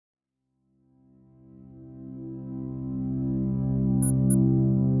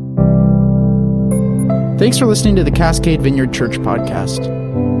Thanks for listening to the Cascade Vineyard Church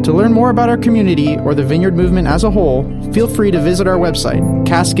podcast. To learn more about our community or the Vineyard movement as a whole, feel free to visit our website,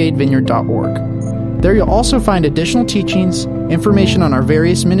 cascadevineyard.org. There you'll also find additional teachings, information on our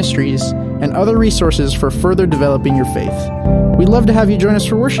various ministries, and other resources for further developing your faith. We'd love to have you join us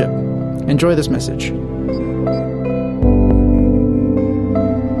for worship. Enjoy this message.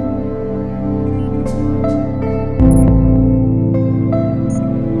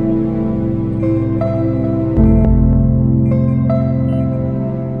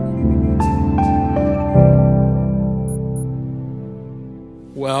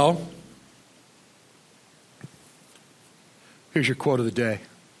 Well, here's your quote of the day.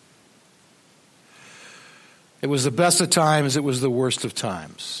 It was the best of times, it was the worst of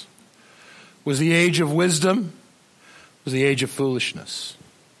times. It was the age of wisdom, it was the age of foolishness.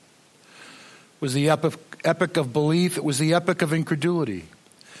 It was the epic of belief, it was the epic of incredulity.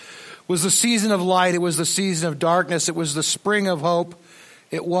 It was the season of light, it was the season of darkness, it was the spring of hope,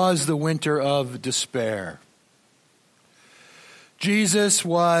 it was the winter of despair. Jesus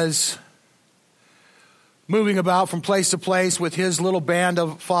was moving about from place to place with his little band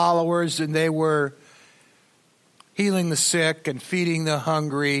of followers, and they were healing the sick and feeding the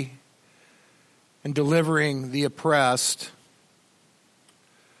hungry and delivering the oppressed.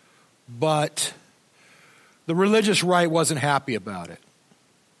 But the religious right wasn't happy about it.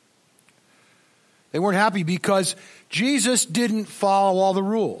 They weren't happy because Jesus didn't follow all the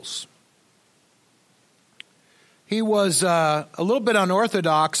rules. He was a little bit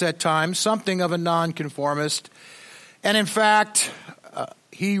unorthodox at times, something of a nonconformist. And in fact,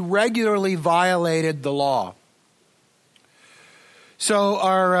 he regularly violated the law. So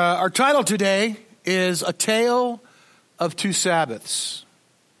our title today is A Tale of Two Sabbaths.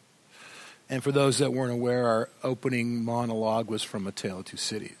 And for those that weren't aware, our opening monologue was from A Tale of Two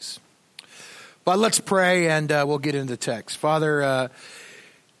Cities. But let's pray and we'll get into the text. Father,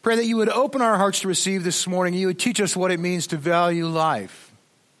 pray that you would open our hearts to receive this morning. You would teach us what it means to value life,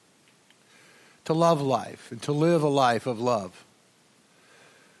 to love life, and to live a life of love.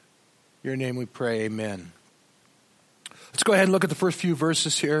 In your name we pray, amen. Let's go ahead and look at the first few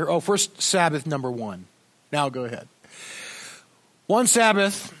verses here. First Sabbath, number 1. Now go ahead. One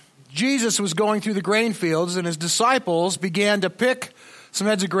Sabbath, Jesus was going through the grain fields, and his disciples began to pick some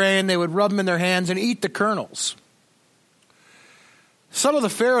heads of grain. They would rub them in their hands and eat the kernels. Some of the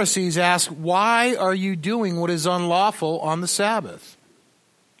Pharisees asked, "Why are you doing what is unlawful on the Sabbath?"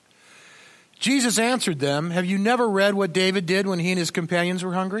 Jesus answered them, "Have you never read what David did when he and his companions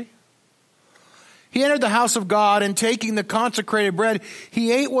were hungry? He entered the house of God, and taking the consecrated bread,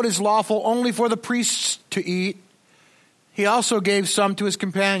 he ate what is lawful only for the priests to eat. He also gave some to his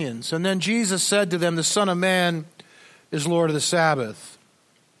companions. And then Jesus said to them, 'The Son of Man is Lord of the Sabbath.'"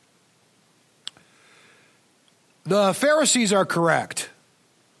 The Pharisees are correct.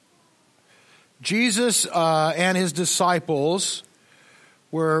 Jesus and his disciples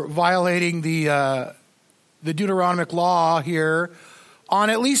were violating the Deuteronomic law here on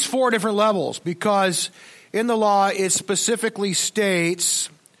at least 4 different levels, because in the law it specifically states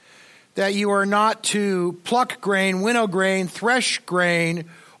that you are not to pluck grain, winnow grain, thresh grain,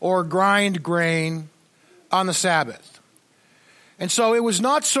 or grind grain on the Sabbath. And so it was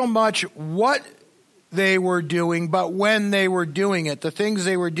not so much what they were doing, but when they were doing it. The things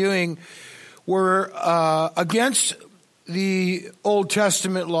they were doing were against the Old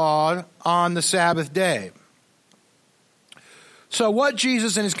Testament law on the Sabbath day. So what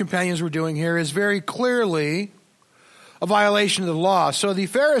Jesus and his companions were doing here is very clearly a violation of the law. So the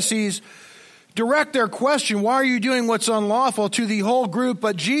Pharisees direct their question, "Why are you doing what's unlawful?" to the whole group,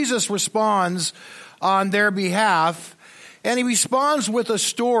 but Jesus responds on their behalf. And he responds with a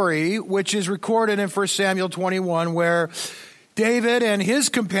story which is recorded in 1 Samuel 21, where David and his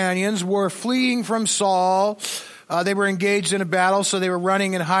companions were fleeing from Saul. They were engaged in a battle, so they were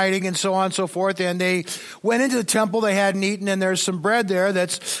running and hiding and so on and so forth. And they went into the temple they hadn't eaten, and there's some bread there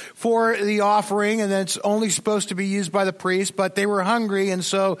that's for the offering, and that's only supposed to be used by the priest. But they were hungry, and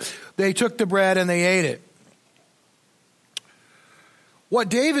so they took the bread and they ate it. What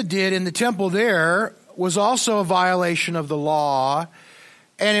David did in the temple there was also a violation of the law,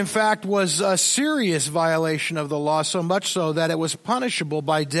 and in fact was a serious violation of the law, so much so that it was punishable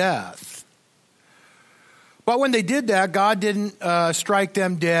by death. But when they did that, God didn't strike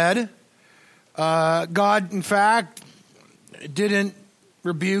them dead. God, in fact, didn't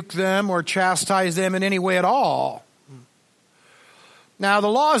rebuke them or chastise them in any way at all. Now, the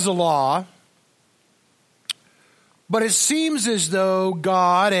law is the law, but it seems as though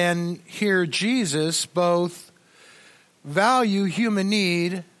God and here Jesus both value human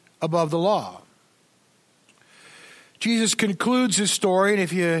need above the law. Jesus concludes his story, and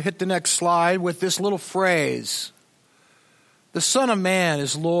if you hit the next slide, with this little phrase, "The Son of Man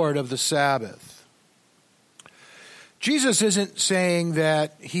is Lord of the Sabbath." Jesus isn't saying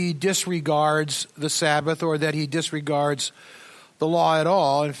that he disregards the Sabbath or that he disregards the law at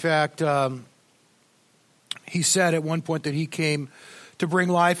all. In fact, he said at one point that he came to bring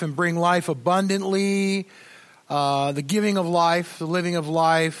life and bring life abundantly. The giving of life, the living of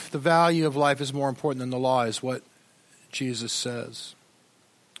life, the value of life is more important than the law, is what Jesus says.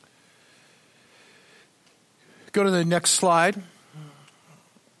 Go to the next slide.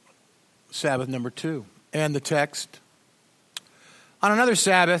 Sabbath number 2. And the text. On another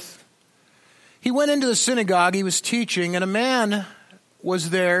Sabbath, he went into the synagogue, he was teaching, and a man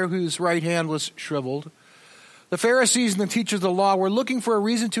was there whose right hand was shriveled. The Pharisees and the teachers of the law were looking for a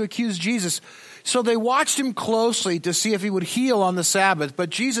reason to accuse Jesus, so they watched him closely to see if he would heal on the Sabbath. But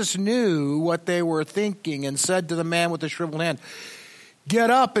Jesus knew what they were thinking and said to the man with the shriveled hand, "Get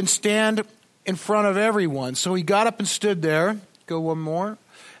up and stand in front of everyone." So he got up and stood there. Go one more.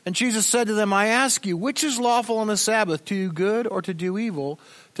 And Jesus said to them, "I ask you, which is lawful on the Sabbath, to do good or to do evil,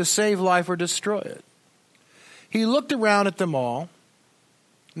 to save life or destroy it?" He looked around at them all,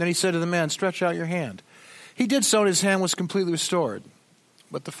 and then he said to the man, "Stretch out your hand." He did so, and his hand was completely restored.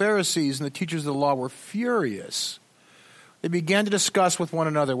 But the Pharisees and the teachers of the law were furious. They began to discuss with one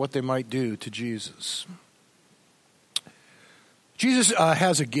another what they might do to Jesus. Jesus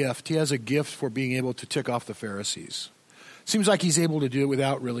has a gift. He has a gift for being able to tick off the Pharisees. Seems like he's able to do it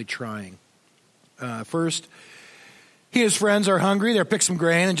without really trying. First, he and his friends are hungry. They're picking some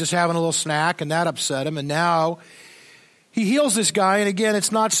grain and just having a little snack, and that upset him. And now he heals this guy. And again,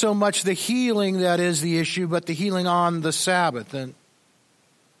 it's not so much the healing that is the issue, but the healing on the Sabbath. And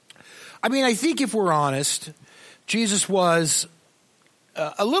I think if we're honest, Jesus was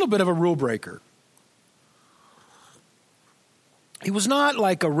a little bit of a rule breaker. He was not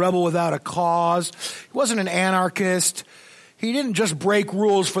like a rebel without a cause. He wasn't an anarchist. He didn't just break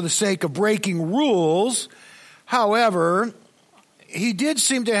rules for the sake of breaking rules. However, he did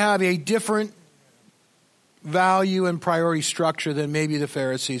seem to have a different value and priority structure than maybe the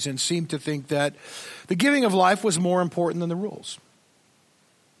Pharisees, and seemed to think that the giving of life was more important than the rules.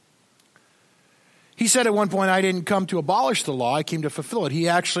 He said at one point, "I didn't come to abolish the law, I came to fulfill it." He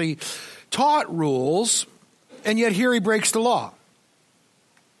actually taught rules, and yet here he breaks the law.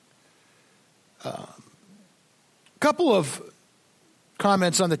 Couple of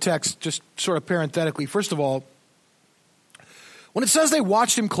comments on the text, just sort of parenthetically. First of all, when it says they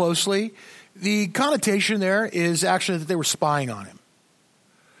watched him closely, the connotation there is actually that they were spying on him.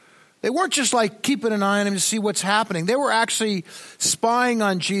 They weren't just like keeping an eye on him to see what's happening. They were actually spying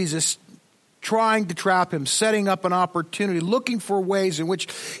on Jesus, trying to trap him, setting up an opportunity, looking for ways in which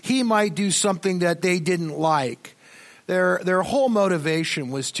he might do something that they didn't like. Their whole motivation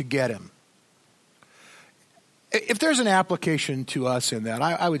was to get him. If there's an application to us in that,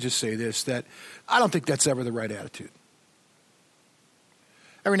 I would just say this, that I don't think that's ever the right attitude.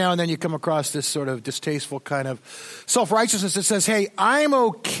 Every now and then you come across this sort of distasteful kind of self-righteousness that says, "Hey, I'm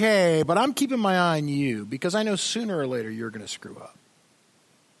okay, but I'm keeping my eye on you because I know sooner or later you're going to screw up."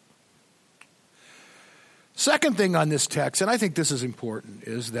 Second thing on this text, and I think this is important,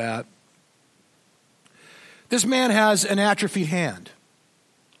 is that this man has an atrophied hand.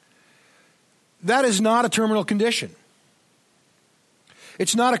 That is not a terminal condition.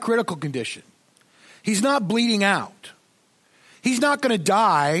 It's not a critical condition. He's not bleeding out. He's not going to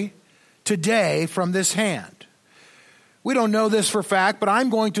die today from this hand. We don't know this for a fact, but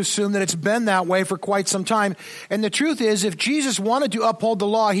I'm going to assume that it's been that way for quite some time. And the truth is, if Jesus wanted to uphold the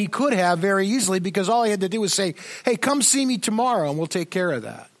law, he could have very easily, because all he had to do was say, "Hey, come see me tomorrow and we'll take care of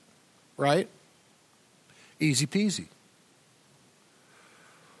that." Right? Easy peasy.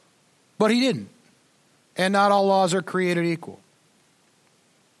 But he didn't. And not all laws are created equal.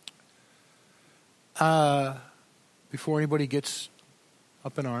 Before anybody gets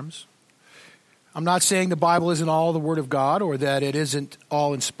up in arms, I'm not saying the Bible isn't all the Word of God or that it isn't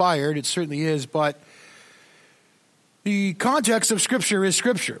all inspired. It certainly is, but the context of Scripture is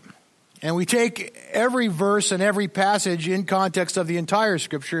Scripture. And we take every verse and every passage in context of the entire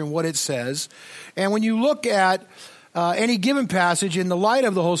Scripture and what it says. And when you look at any given passage in the light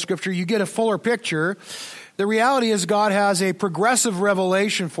of the whole Scripture, you get a fuller picture. The reality is God has a progressive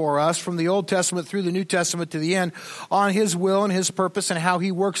revelation for us from the Old Testament through the New Testament to the end on His will and His purpose and how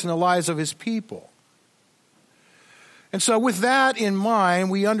He works in the lives of His people. And so with that in mind,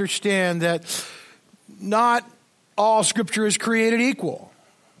 we understand that not all Scripture is created equal.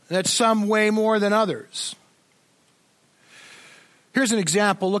 That some way more than others. Here's an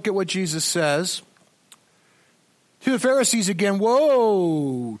example. Look at what Jesus says. To the Pharisees again,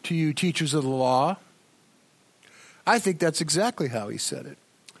 woe to you, teachers of the law. I think that's exactly how he said it.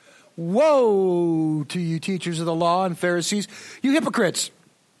 Woe to you, teachers of the law and Pharisees, you hypocrites.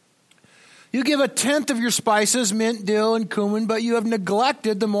 You give 1/10 of your spices, mint, dill, and cumin, but you have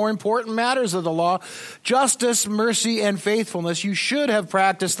neglected the more important matters of the law, justice, mercy, and faithfulness. You should have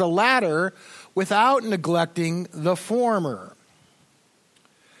practiced the latter without neglecting the former.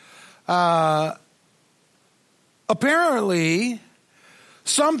 Apparently,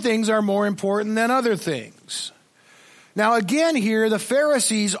 some things are more important than other things. Now again here, the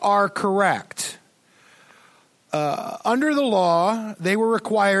Pharisees are correct. Under the law, they were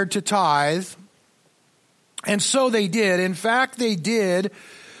required to tithe, and so they did. In fact, they did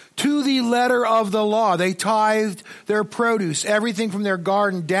to the letter of the law. They tithed their produce, everything from their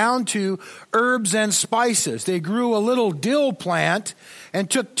garden down to herbs and spices. They grew a little dill plant and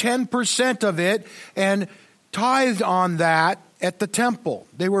took 10% of it and tithed on that at the temple.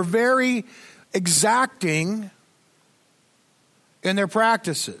 They were very exacting in their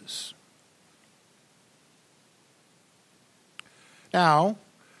practices. Now,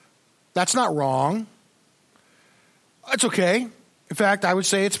 that's not wrong. It's okay. In fact, I would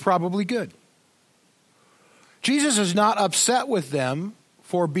say it's probably good. Jesus is not upset with them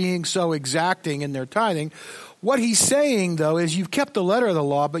for being so exacting in their tithing. What he's saying, though, is you've kept the letter of the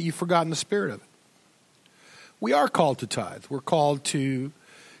law, but you've forgotten the spirit of it. We are called to tithe. We're called to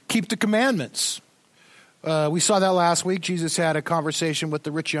keep the commandments. We saw that last week. Jesus had a conversation with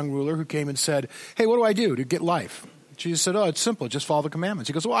the rich young ruler who came and said, hey, what do I do to get life? Jesus said, oh, it's simple. Just follow the commandments.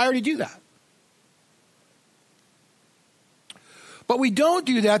 He goes, well, I already do that. But we don't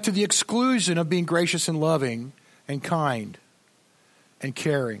do that to the exclusion of being gracious and loving and kind and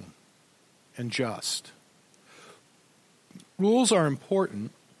caring and just. Rules are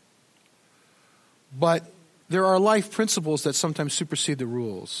important, but there are life principles that sometimes supersede the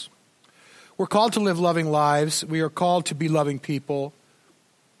rules. We're called to live loving lives. We are called to be loving people.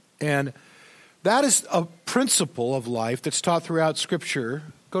 And that is a principle of life that's taught throughout Scripture.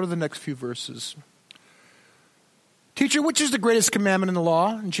 Go to the next few verses. Teacher, which is the greatest commandment in the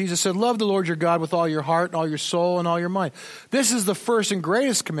law? And Jesus said, love the Lord your God with all your heart and all your soul and all your mind. This is the first and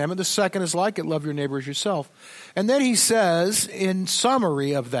greatest commandment. The second is like it, love your neighbor as yourself. And then he says, in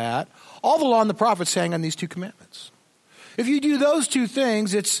summary of that, all the law and the prophets hang on these two commandments. If you do those two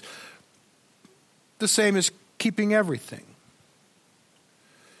things, it's the same as keeping everything.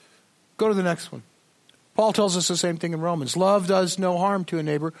 Go to the next one. Paul tells us the same thing in Romans. Love does no harm to a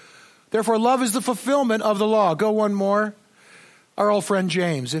neighbor. Therefore, love is the fulfillment of the law. Go one more. Our old friend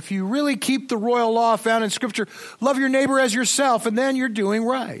James. If you really keep the royal law found in Scripture, love your neighbor as yourself, and then you're doing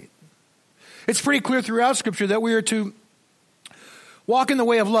right. It's pretty clear throughout Scripture that we are to walk in the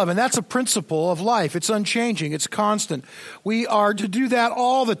way of love, and that's a principle of life. It's unchanging. It's constant. We are to do that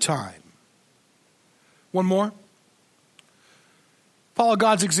all the time. One more. Follow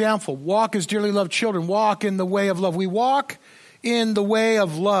God's example. Walk as dearly loved children. Walk in the way of love. We walk in the way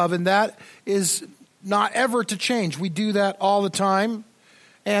of love, and that is not ever to change. We do that all the time.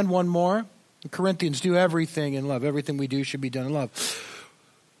 And one more. In Corinthians, do everything in love. Everything we do should be done in love.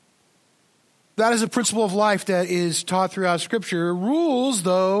 That is a principle of life that is taught throughout Scripture. Rules,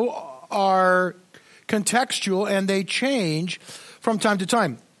 though, are contextual, and they change from time to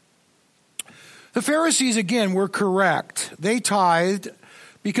time. The Pharisees, again, were correct. They tithed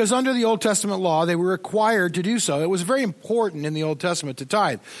because under the Old Testament law, they were required to do so. It was very important in the Old Testament to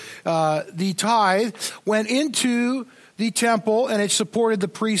tithe. The tithe went into the temple, and it supported the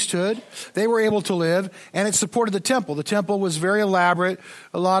priesthood. They were able to live, and it supported the temple. The temple was very elaborate.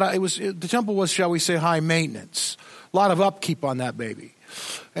 The temple was, shall we say, high maintenance. A lot of upkeep on that baby.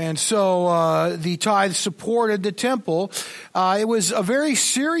 And so the tithe supported the temple. It was a very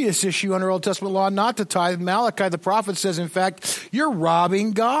serious issue under Old Testament law not to tithe. Malachi, the prophet, says, in fact, you're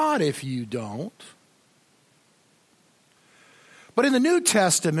robbing God if you don't. But in the New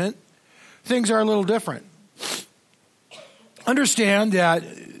Testament, things are a little different. Understand that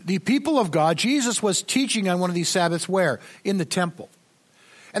the people of God, Jesus was teaching on one of these Sabbaths where? In the temple.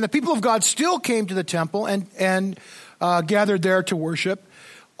 And the people of God still came to the temple and gathered there to worship.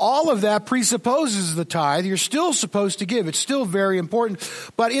 All of that presupposes the tithe. You're still supposed to give. It's still very important.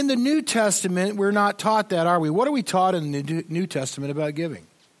 But in the New Testament, we're not taught that, are we? What are we taught in the New Testament about giving?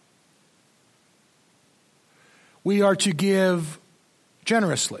 We are to give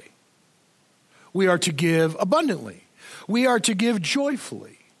generously. We are to give abundantly. We are to give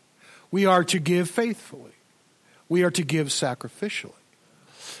joyfully. We are to give faithfully. We are to give sacrificially.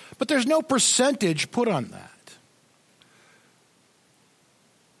 But there's no percentage put on that.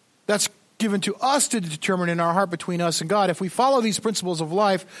 That's given to us to determine in our heart between us and God. If we follow these principles of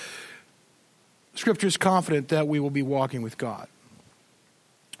life, Scripture is confident that we will be walking with God.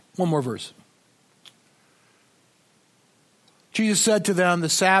 One more verse. Jesus said to them, the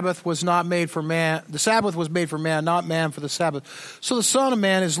Sabbath was made for man, not man for the Sabbath. So the Son of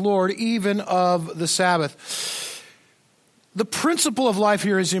Man is Lord even of the Sabbath. The principle of life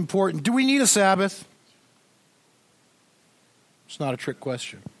here is important. Do we need a Sabbath? It's not a trick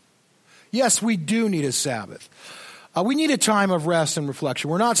question. Yes, we do need a Sabbath. We need a time of rest and reflection.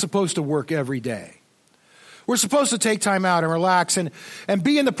 We're not supposed to work every day. We're supposed to take time out and relax and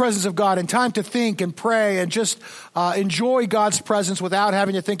be in the presence of God and time to think and pray and just enjoy God's presence without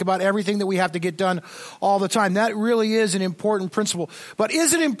having to think about everything that we have to get done all the time. That really is an important principle. But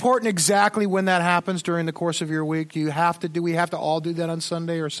is it important exactly when that happens during the course of your week? Do we have to all do that on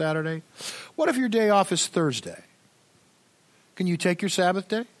Sunday or Saturday? What if your day off is Thursday? Can you take your Sabbath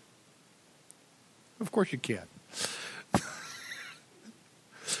day? Of course you can.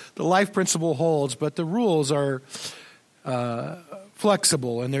 The life principle holds, but the rules are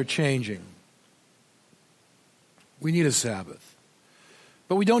flexible and they're changing. We need a Sabbath,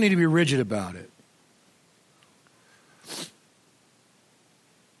 but we don't need to be rigid about it.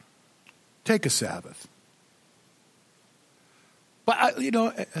 Take a Sabbath. But,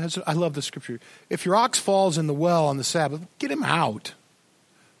 I love the Scripture. If your ox falls in the well on the Sabbath, get him out.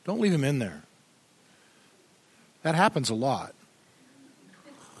 Don't leave him in there. That happens a lot.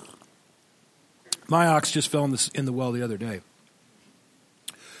 My ox just fell in the well the other day.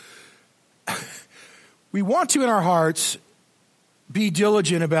 We want to, in our hearts, be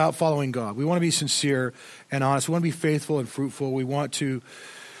diligent about following God. We want to be sincere and honest. We want to be faithful and fruitful. We want to,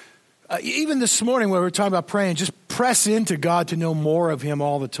 even this morning when we were talking about praying, just press into God to know more of Him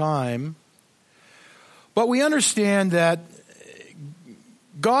all the time. But we understand that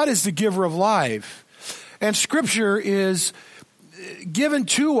God is the giver of life. And Scripture is given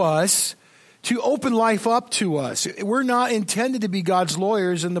to us to open life up to us. We're not intended to be God's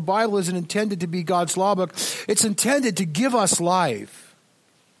lawyers, and the Bible isn't intended to be God's law book. It's intended to give us life.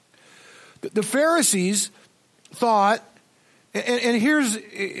 The Pharisees thought, and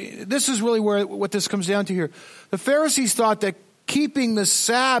this is really what this comes down to here. The Pharisees thought that keeping the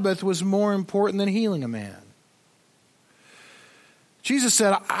Sabbath was more important than healing a man. Jesus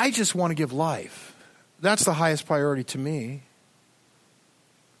said, I just want to give life. That's the highest priority to me.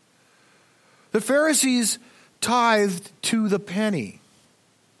 The Pharisees tithed to the penny.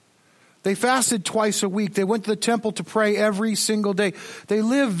 They fasted twice a week. They went to the temple to pray every single day. They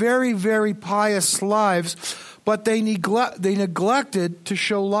lived very, very pious lives, but they neglected to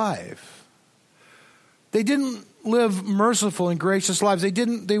show life. They didn't live merciful and gracious lives.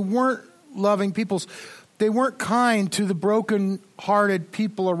 They weren't loving peoples. They weren't kind to the broken-hearted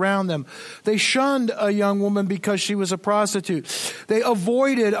people around them. They shunned a young woman because she was a prostitute. They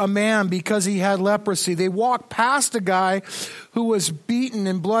avoided a man because he had leprosy. They walked past a guy who was beaten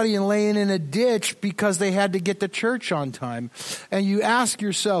and bloody and laying in a ditch because they had to get to church on time. And you ask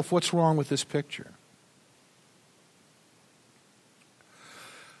yourself, what's wrong with this picture?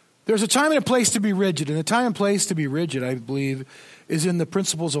 There's a time and a place to be rigid. And the time and place to be rigid, I believe, is in the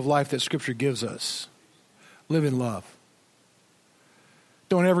principles of life that Scripture gives us. Live in love.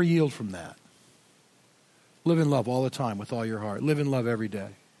 Don't ever yield from that. Live in love all the time with all your heart. Live in love every day.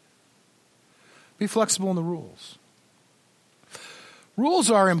 Be flexible in the rules.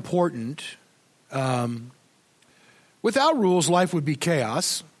 Rules are important. Without rules, life would be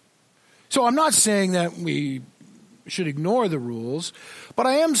chaos. So I'm not saying that we should ignore the rules, but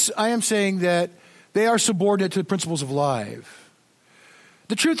I am saying that they are subordinate to the principles of life.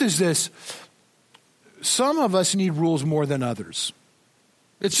 The truth is this. Some of us need rules more than others.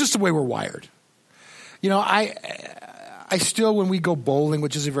 It's just the way we're wired. I still, when we go bowling,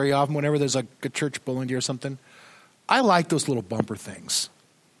 which isn't very often, whenever there's like a church bowling day or something, I like those little bumper things.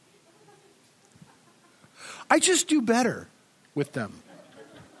 I just do better with them.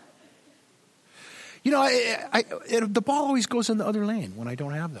 The ball always goes in the other lane when I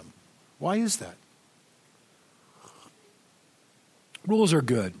don't have them. Why is that? Rules are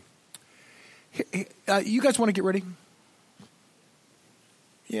good. You guys want to get ready?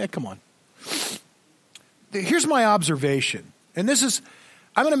 Yeah, come on. Here's my observation. And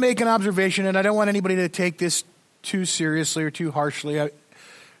I'm going to make an observation, and I don't want anybody to take this too seriously or too harshly.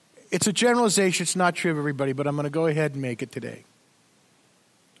 It's a generalization. It's not true of everybody, but I'm going to go ahead and make it today.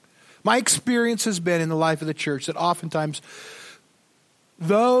 My experience has been in the life of the church that oftentimes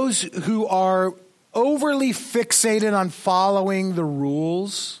those who are overly fixated on following the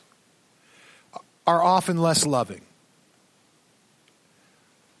rules are often less loving.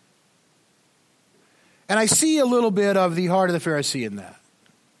 And I see a little bit of the heart of the Pharisee in that.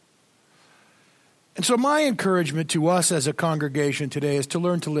 And so my encouragement to us as a congregation today is to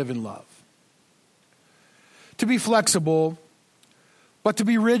learn to live in love. To be flexible, but to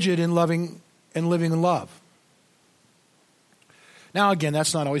be rigid in loving and living in love. Now, again,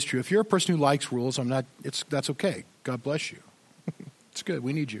 that's not always true. If you're a person who likes rules, that's okay. God bless you. It's good.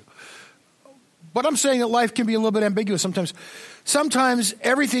 We need you. But I'm saying that life can be a little bit ambiguous sometimes. Sometimes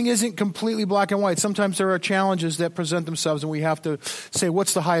everything isn't completely black and white. Sometimes there are challenges that present themselves, and we have to say,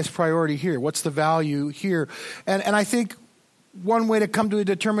 what's the highest priority here? What's the value here? And I think one way to come to a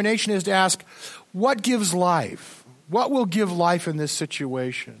determination is to ask, what gives life? What will give life in this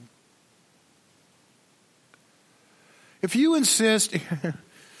situation? If you insist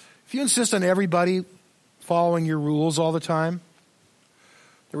on everybody following your rules all the time,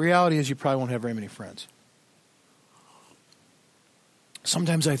 the reality is you probably won't have very many friends.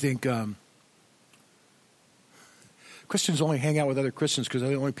 Sometimes I think Christians only hang out with other Christians because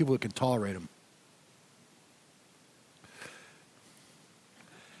they're the only people that can tolerate them.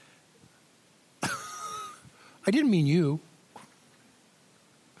 I didn't mean you.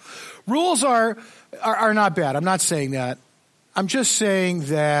 Rules are not bad. I'm not saying that. I'm just saying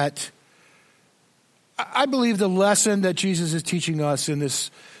that I believe the lesson that Jesus is teaching us in this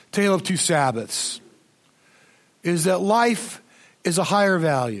tale of two Sabbaths is that life is a higher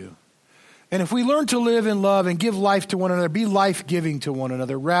value. And if we learn to live in love and give life to one another, be life-giving to one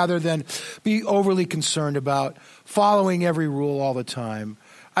another, rather than be overly concerned about following every rule all the time,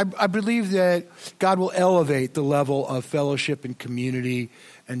 I believe that God will elevate the level of fellowship and community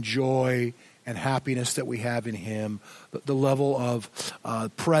and joy and happiness that we have in Him, the level of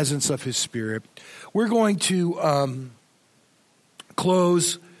presence of His Spirit. We're going to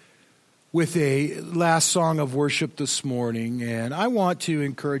close with a last song of worship this morning, and I want to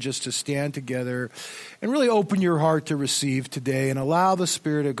encourage us to stand together and really open your heart to receive today and allow the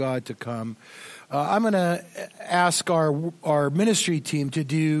Spirit of God to come. I'm going to ask our ministry team to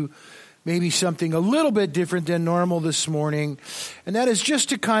do maybe something a little bit different than normal this morning, and that is just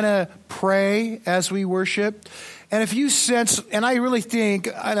to kind of pray as we worship. And if you sense, and I really think,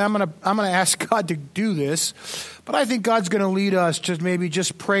 and I'm going to ask God to do this, but I think God's going to lead us to maybe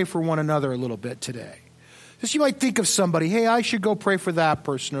just pray for one another a little bit today. Just you might think of somebody, hey, I should go pray for that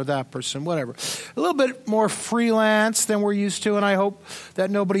person or that person, whatever. A little bit more freelance than we're used to, and I hope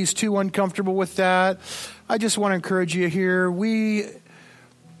that nobody's too uncomfortable with that. I just want to encourage you here. We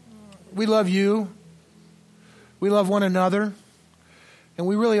love you. We love one another. And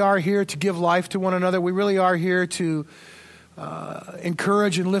we really are here to give life to one another. We really are here to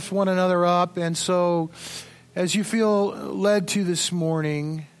encourage and lift one another up. And so as you feel led to this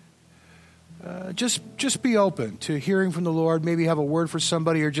morning, just be open to hearing from the Lord. Maybe have a word for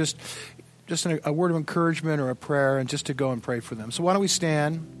somebody, or just a word of encouragement or a prayer, and just to go and pray for them. So why don't we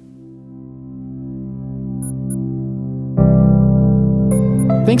stand?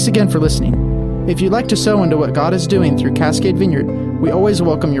 Thanks again for listening. If you'd like to sow into what God is doing through Cascade Vineyard, we always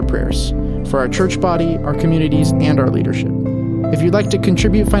welcome your prayers for our church body, our communities, and our leadership. If you'd like to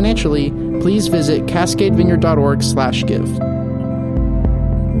contribute financially, please visit cascadevineyard.org/give.